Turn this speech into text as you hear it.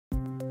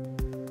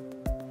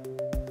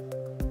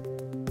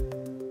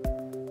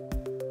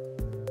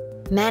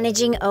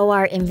Managing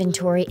OR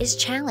inventory is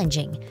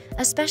challenging,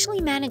 especially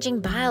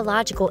managing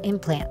biological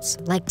implants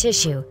like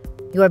tissue.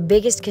 Your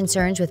biggest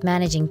concerns with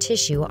managing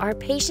tissue are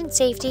patient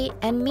safety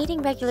and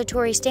meeting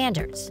regulatory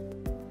standards.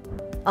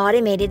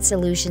 Automated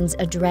solutions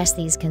address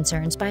these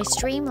concerns by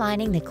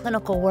streamlining the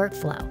clinical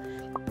workflow.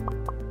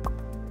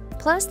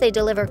 Plus, they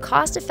deliver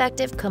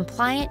cost-effective,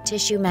 compliant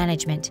tissue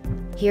management.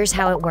 Here's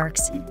how it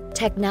works.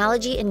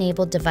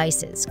 Technology-enabled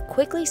devices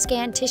quickly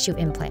scan tissue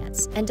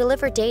implants and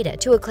deliver data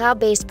to a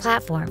cloud-based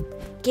platform,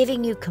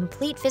 giving you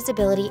complete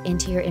visibility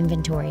into your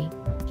inventory.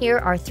 Here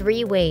are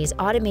 3 ways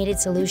automated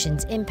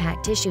solutions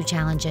impact tissue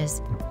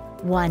challenges.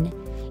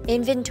 1.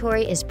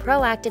 Inventory is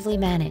proactively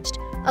managed,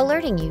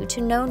 alerting you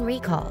to known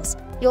recalls.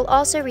 You'll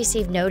also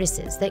receive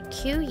notices that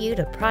cue you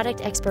to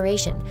product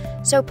expiration,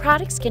 so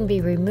products can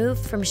be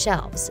removed from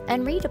shelves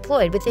and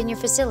redeployed within your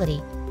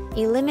facility,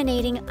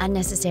 eliminating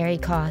unnecessary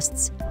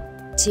costs.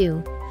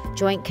 2.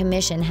 Joint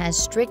Commission has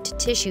strict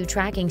tissue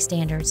tracking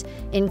standards,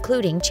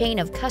 including chain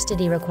of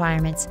custody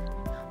requirements.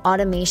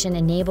 Automation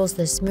enables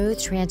the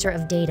smooth transfer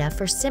of data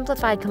for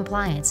simplified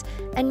compliance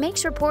and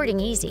makes reporting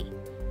easy.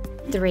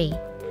 3.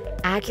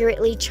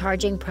 Accurately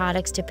charging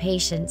products to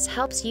patients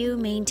helps you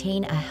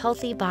maintain a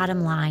healthy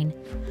bottom line.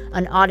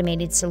 An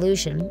automated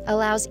solution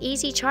allows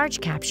easy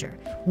charge capture,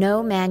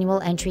 no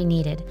manual entry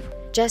needed.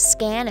 Just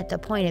scan at the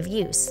point of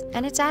use,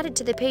 and it's added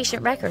to the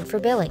patient record for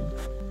billing.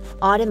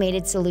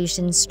 Automated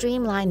solutions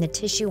streamline the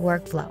tissue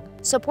workflow,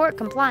 support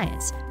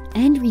compliance,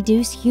 and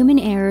reduce human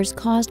errors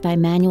caused by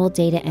manual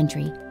data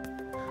entry,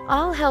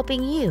 all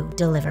helping you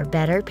deliver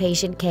better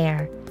patient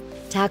care.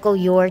 Tackle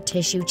your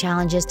tissue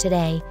challenges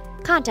today.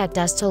 Contact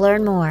us to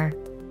learn more.